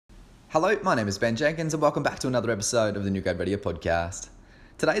Hello, my name is Ben Jenkins and welcome back to another episode of the New Grad Radio podcast.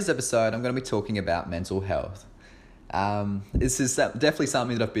 Today's episode, I'm going to be talking about mental health. This is definitely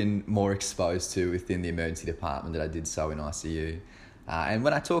something that I've been more exposed to within the emergency department that I did so in ICU. And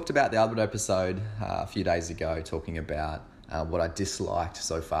when I talked about the other episode a few days ago, talking about what I disliked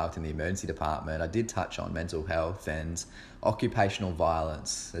so far within the emergency department, I did touch on mental health and occupational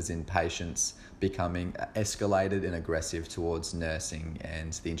violence, as in patients becoming escalated and aggressive towards nursing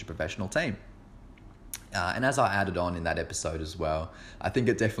and the interprofessional team. And as I added on in that episode as well, I think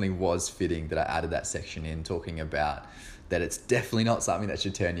it definitely was fitting that I added that section in, talking about that it's definitely not something that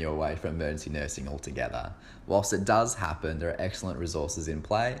should turn you away from emergency nursing altogether. Whilst it does happen, there are excellent resources in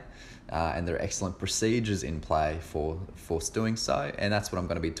play and there are excellent procedures in play for doing so, and that's what I'm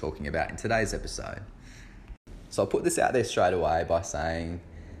going to be talking about in today's episode. So I'll put this out there straight away by saying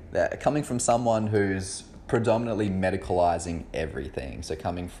that coming from someone who's predominantly medicalising everything, so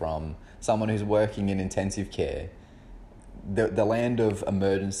coming from someone who's working in intensive care, the land of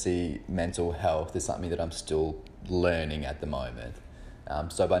emergency mental health is something that I'm still learning at the moment.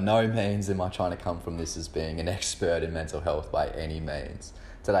 So by no means am I trying to come from this as being an expert in mental health by any means.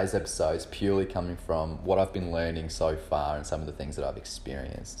 Today's episode is purely coming from what I've been learning so far and some of the things that I've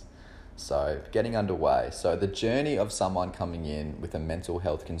experienced. So getting underway. So the journey of someone coming in with a mental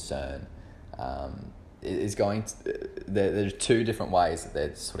health concern is going to, there's two different ways that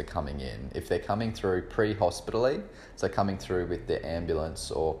they're sort of coming in. If they're coming through pre-hospitally, so coming through with the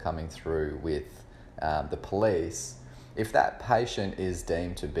ambulance or coming through with the police, if that patient is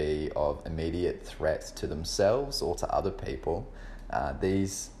deemed to be of immediate threat to themselves or to other people,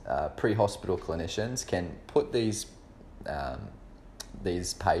 these pre-hospital clinicians can put these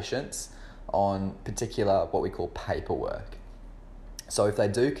patients on particular what we call paperwork. So if they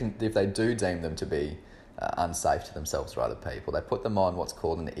do deem them to be unsafe to themselves or other people, they put them on what's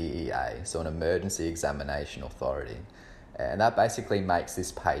called an EEA, so an Emergency Examination Authority. And that basically makes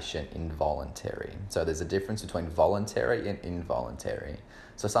this patient involuntary. So there's a difference between voluntary and involuntary.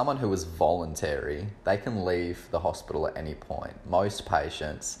 So someone who is voluntary, they can leave the hospital at any point. Most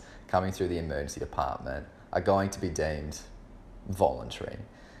patients coming through the emergency department are going to be deemed voluntary.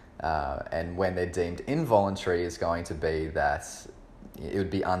 And when they're deemed involuntary is going to be that it would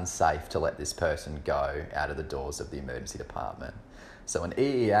be unsafe to let this person go out of the doors of the emergency department. So an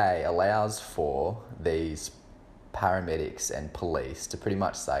EEA allows for these paramedics and police to pretty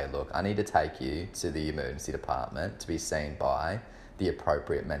much say, look, I need to take you to the emergency department to be seen by the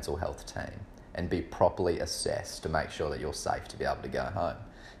appropriate mental health team and be properly assessed to make sure that you're safe to be able to go home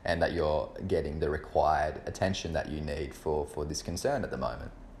and that you're getting the required attention that you need for this concern at the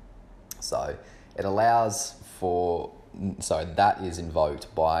moment. So it allows for, so that is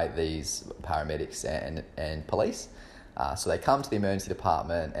invoked by these paramedics and police. So they come to the emergency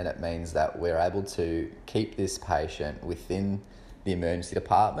department and it means that we're able to keep this patient within the emergency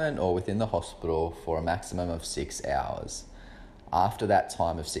department or within the hospital for a maximum of 6 hours. After that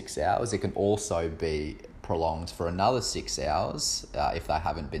time of 6 hours, it can also be prolonged for another 6 hours if they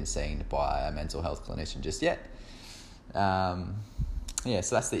haven't been seen by a mental health clinician just yet. So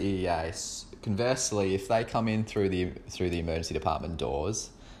that's the EEA. Conversely, if they come in through the emergency department doors,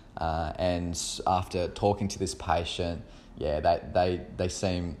 and after talking to this patient, they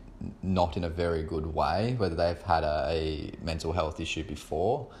seem not in a very good way, whether they've had a mental health issue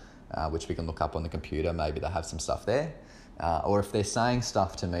before, which we can look up on the computer, maybe they have some stuff there, or if they're saying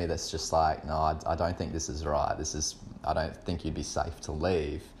stuff to me that's just like, no, I don't think this is right, I don't think you'd be safe to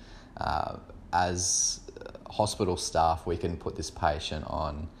leave. As hospital staff, we can put this patient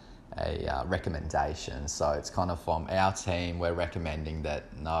on a recommendation. So it's kind of from our team, we're recommending that,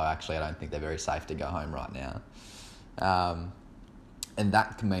 no, actually, I don't think they're very safe to go home right now. And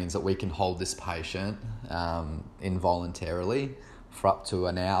that means that we can hold this patient involuntarily for up to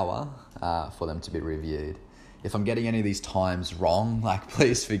an hour for them to be reviewed. If I'm getting any of these times wrong,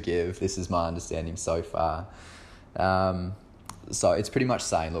 please forgive. This is my understanding so far. So it's pretty much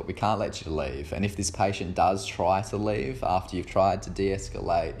saying, look, we can't let you leave. And if this patient does try to leave after you've tried to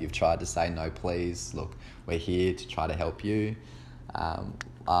de-escalate, you've tried to say, no, please, look, we're here to try to help you.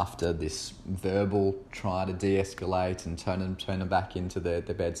 After this verbal try to de-escalate and turn them back into their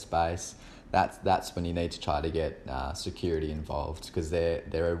bed space, that's when you need to try to get security involved, because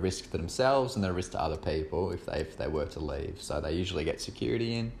they're a risk for themselves and they're a risk to other people if they were to leave. So they usually get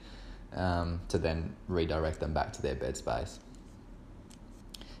security in to then redirect them back to their bed space.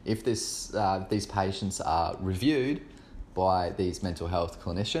 If these patients are reviewed by these mental health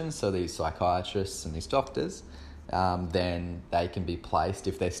clinicians, so these psychiatrists and these doctors, then they can be placed,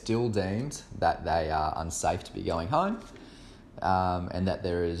 if they're still deemed that they are unsafe to be going home, and that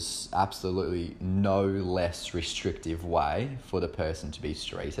there is absolutely no less restrictive way for the person to be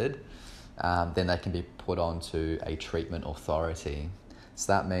treated, then they can be put onto a treatment authority.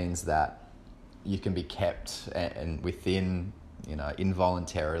 So that means that you can be kept and within,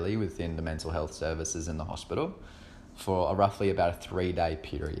 involuntarily within the mental health services in the hospital for roughly about a 3-day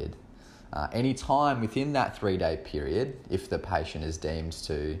period. Any time within that 3-day period, if the patient is deemed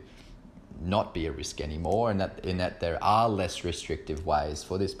to not be a risk anymore, and that there are less restrictive ways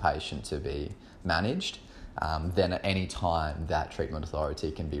for this patient to be managed, then at any time that treatment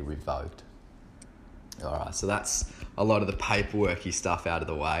authority can be revoked. All right, so that's a lot of the paperworky stuff out of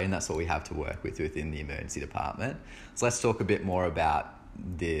the way, and that's what we have to work with within the emergency department. So let's talk a bit more about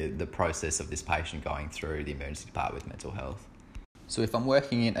the process of this patient going through the emergency department with mental health. So if I'm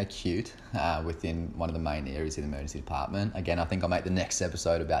working in acute within one of the main areas in the emergency department, again, I think I'll make the next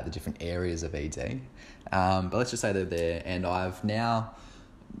episode about the different areas of ED. But let's just say they're there, and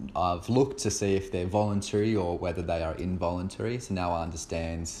I've looked to see if they're voluntary or whether they are involuntary. So now I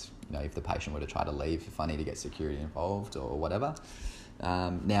understand, if the patient were to try to leave, if I need to get security involved or whatever.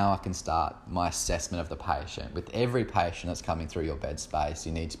 Now I can start my assessment of the patient. With every patient that's coming through your bed space,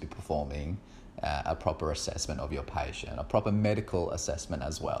 you need to be performing a proper assessment of your patient, a proper medical assessment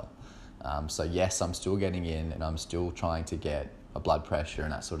as well. So yes, I'm still getting in and I'm still trying to get a blood pressure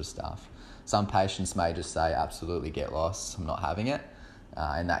and that sort of stuff. Some patients may just say, absolutely get lost, I'm not having it.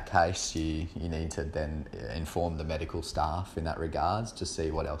 In that case, you need to then inform the medical staff in that regards to see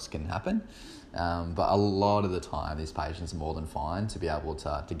what else can happen. But a lot of the time, these patients are more than fine to be able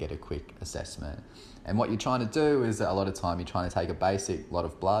to get a quick assessment. And what you're trying to do is that a lot of time you're trying to take a basic lot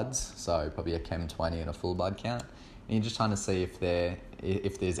of bloods, so probably a Chem 20 and a full blood count, and you're just trying to see if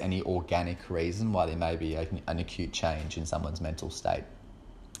there's any organic reason why there may be an acute change in someone's mental state.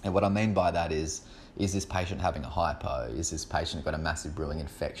 And what I mean by that is this patient having a hypo? Is this patient got a massive brewing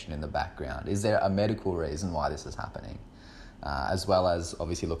infection in the background? Is there a medical reason why this is happening? As well as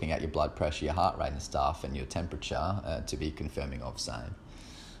obviously looking at your blood pressure, your heart rate and stuff, and your temperature to be confirming of same.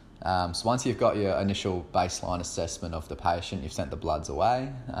 So once you've got your initial baseline assessment of the patient, you've sent the bloods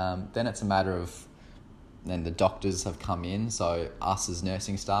away, then it's a matter of, then the doctors have come in. So us as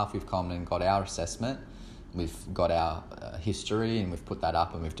nursing staff, we've come and got our assessment. We've got our history and we've put that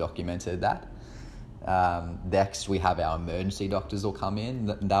up and we've documented that. Next, we have our emergency doctors will come in.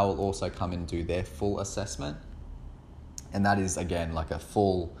 They will also come and do their full assessment. And that is, again, like a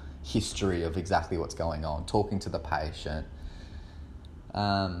full history of exactly what's going on, talking to the patient,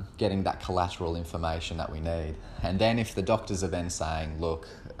 getting that collateral information that we need. And then if the doctors are then saying, look,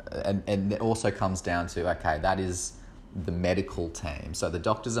 and it also comes down to, okay, that is the medical team. So the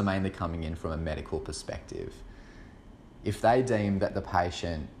doctors are mainly coming in from a medical perspective. If they deem that the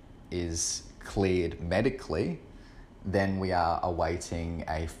patient is cleared medically, then we are awaiting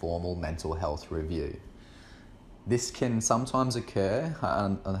a formal mental health review. This can sometimes occur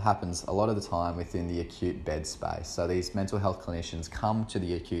and happens a lot of the time within the acute bed space. So these mental health clinicians come to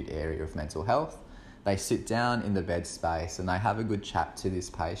the acute area of mental health, they sit down in the bed space and they have a good chat to this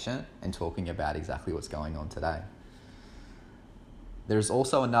patient and talking about exactly what's going on today. There's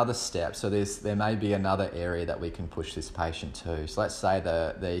also another step, so there may be another area that we can push this patient to. So let's say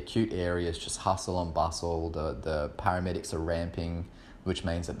the acute area is just hustle and bustle, the paramedics are ramping, which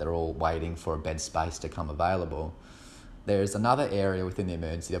means that they're all waiting for a bed space to come available. There's another area within the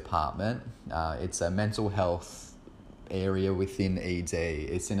emergency department. It's a mental health area within ED.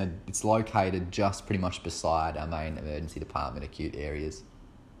 It's located just pretty much beside our main emergency department acute areas.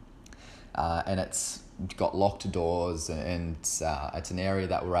 And it's got locked doors and it's an area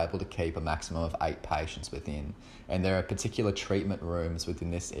that we're able to keep a maximum of 8 patients within. And there are particular treatment rooms within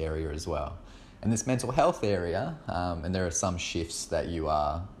this area as well. And this mental health area, and there are some shifts that you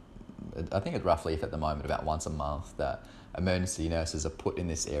are, I think it's roughly at the moment about once a month that emergency nurses are put in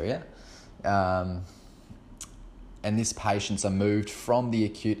this area. And these patients are moved from the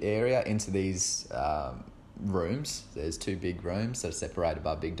acute area into these rooms. There's 2 big rooms that are separated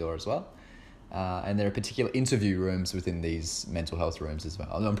by a big door as well. And there are particular interview rooms within these mental health rooms as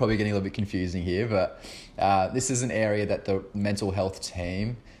well. I'm probably getting a little bit confusing here, but this is an area that the mental health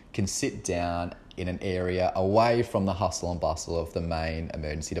team can sit down in an area away from the hustle and bustle of the main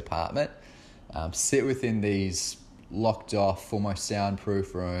emergency department, sit within these locked off, almost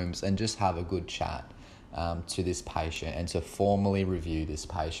soundproof rooms and just have a good chat to this patient and to formally review this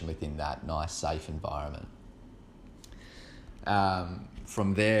patient within that nice, safe environment.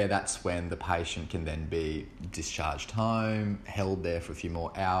 From there, that's when the patient can then be discharged home, held there for a few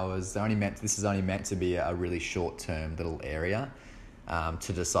more hours. This is only meant to be a really short-term little area.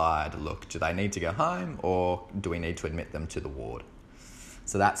 to decide, look, do they need to go home or do we need to admit them to the ward?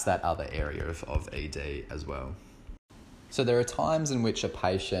 So that's that other area of ED as well. So there are times in which a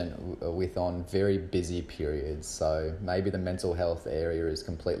patient with on very busy periods, so maybe the mental health area is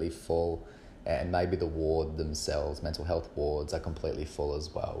completely full and maybe the ward themselves, mental health wards, are completely full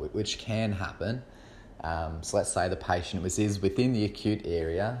as well, which can happen. So let's say the patient is within the acute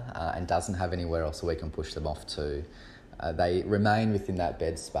area and doesn't have anywhere else we can push them off to. They remain within that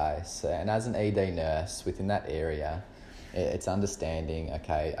bed space. And as an ED nurse within that area, it's understanding,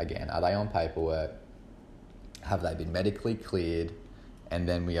 okay, again, are they on paperwork? Have they been medically cleared? And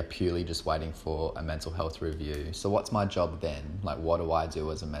then we are purely just waiting for a mental health review. So what's my job then? Like, what do I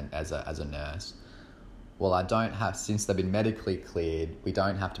do as a nurse? Well, I don't have, since they've been medically cleared, we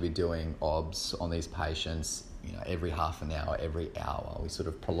don't have to be doing OBS on these patients, every half an hour, every hour. We sort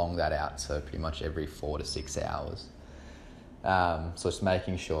of prolong that out to pretty much every 4 to 6 hours. So it's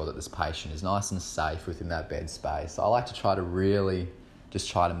making sure that this patient is nice and safe within that bed space. So I like to try to really just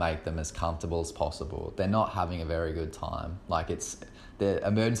try to make them as comfortable as possible. They're not having a very good time. The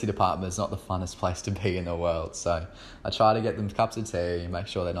emergency department is not the funnest place to be in the world. So I try to get them cups of tea, make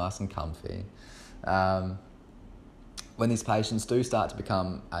sure they're nice and comfy. When these patients do start to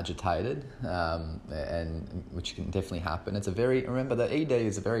become agitated, and which can definitely happen, remember the ED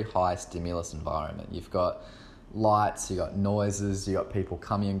is a very high stimulus environment. You've got lights, you've got noises, you've got people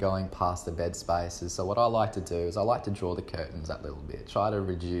coming and going past the bed spaces. So what I like to do is I like to draw the curtains that little bit, try to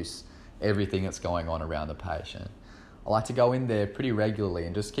reduce everything that's going on around the patient. I like to go in there pretty regularly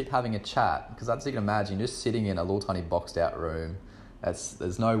and just keep having a chat, because as you can imagine, just sitting in a little tiny boxed out room,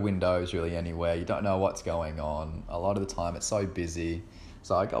 there's no windows really anywhere, you don't know what's going on. A lot of the time it's so busy.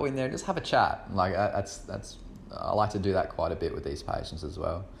 So I go in there and just have a chat. I like to do that quite a bit with these patients as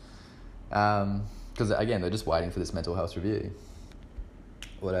well. Because again, they're just waiting for this mental health review.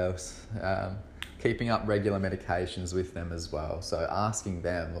 What else? Keeping up regular medications with them as well. So asking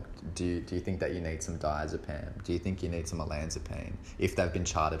them, look, do you think that you need some diazepam? Do you think you need some olanzapine? If they've been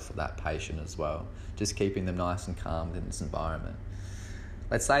charted for that patient as well. Just keeping them nice and calm in this environment.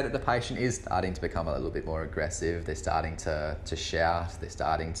 Let's say that the patient is starting to become a little bit more aggressive. They're starting to shout. They're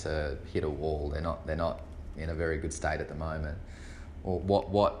starting to hit a wall. They're not in a very good state at the moment. Or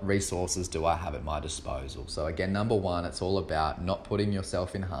what resources do I have at my disposal? So again, number one, it's all about not putting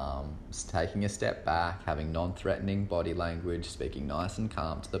yourself in harm, just taking a step back, having non-threatening body language, speaking nice and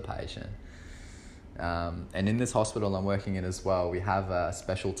calm to the patient. And in this hospital I'm working in as well, we have a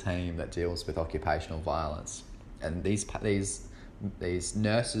special team that deals with occupational violence. And these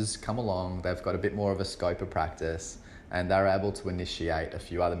nurses come along, they've got a bit more of a scope of practice, and they're able to initiate a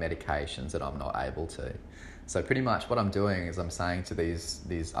few other medications that I'm not able to. So pretty much what I'm doing is I'm saying to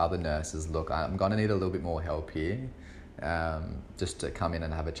these other nurses, look, I'm going to need a little bit more help here, just to come in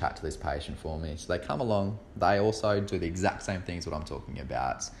and have a chat to this patient for me. So they come along, they also do the exact same things what I'm talking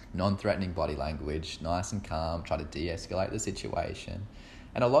about. Non-threatening body language, nice and calm, try to de-escalate the situation.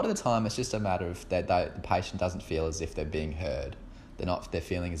 And a lot of the time it's just a matter of that the patient doesn't feel as if they're being heard. They're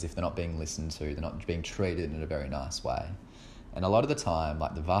feeling as if they're not being listened to, they're not being treated in a very nice way. And a lot of the time,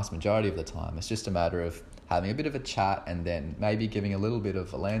 like the vast majority of the time, it's just a matter of having a bit of a chat and then maybe giving a little bit of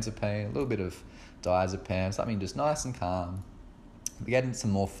olanzapine, a little bit of diazepam, something just nice and calm, getting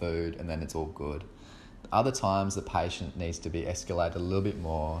some more food, and then it's all good. Other times the patient needs to be escalated a little bit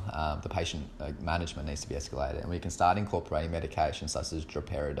more, the patient management needs to be escalated, and we can start incorporating medications such as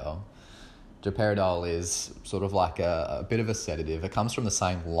droperidol. Droperidol is sort of like a bit of a sedative. It comes from the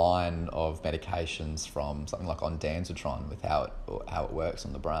same line of medications from something like ondansetron with how it works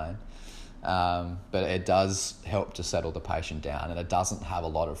on the brain. But it does help to settle the patient down, and it doesn't have a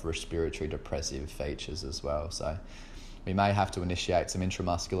lot of respiratory depressive features as well. So we may have to initiate some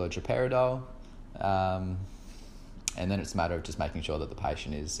intramuscular droperidol, and then it's a matter of just making sure that the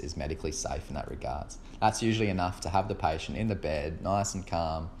patient is medically safe in that regards. That's usually enough to have the patient in the bed, nice and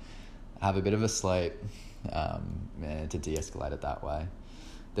calm, have a bit of a sleep, to de-escalate it that way.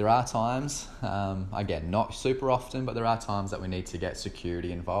 There are times, again, not super often, but there are times that we need to get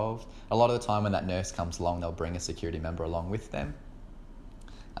security involved. A lot of the time when that nurse comes along, they'll bring a security member along with them.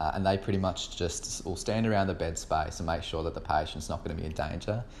 And they pretty much just will stand around the bed space and make sure that the patient's not going to be in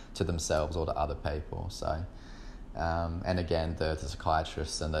danger to themselves or to other people. So, and again, the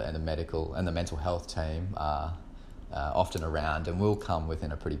psychiatrists and the medical and the mental health team are often around and will come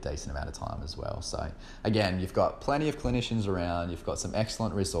within a pretty decent amount of time as well. So again, you've got plenty of clinicians around, you've got some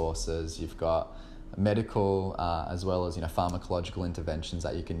excellent resources, you've got medical as well as pharmacological interventions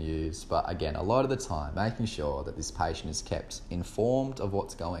that you can use. But again, a lot of the time making sure that this patient is kept informed of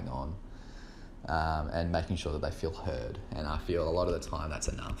what's going on, and making sure that they feel heard. And I feel a lot of the time that's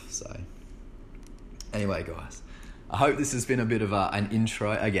enough. So anyway, guys, I hope this has been a bit of an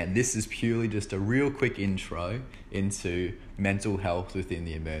intro. Again, this is purely just a real quick intro into mental health within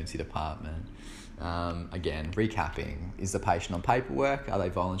the emergency department. Again, recapping, is the patient on paperwork? Are they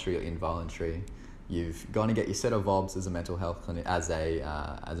voluntary or involuntary? You've gone to get your set of VOBs as a mental health clinic, as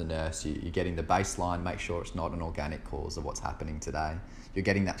a nurse. You're getting the baseline, make sure it's not an organic cause of what's happening today. You're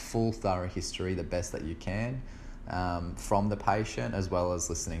getting that full, thorough history, the best that you can, from the patient, as well as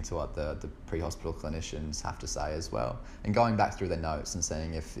listening to what the pre-hospital clinicians have to say as well, and going back through their notes and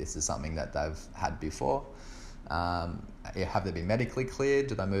seeing if this is something that they've had before. Have they been medically cleared?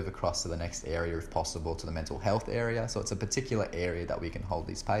 Do they move across to the next area, if possible, to the mental health area? So it's a particular area that we can hold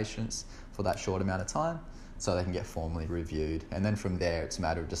these patients for that short amount of time so they can get formally reviewed. And then from there, it's a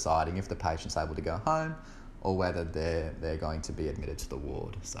matter of deciding if the patient's able to go home or whether they're going to be admitted to the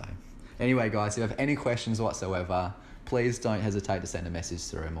ward. So anyway, guys, if you have any questions whatsoever, please don't hesitate to send a message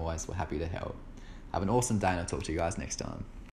through. We're happy to help. Have an awesome day, and I'll talk to you guys next time.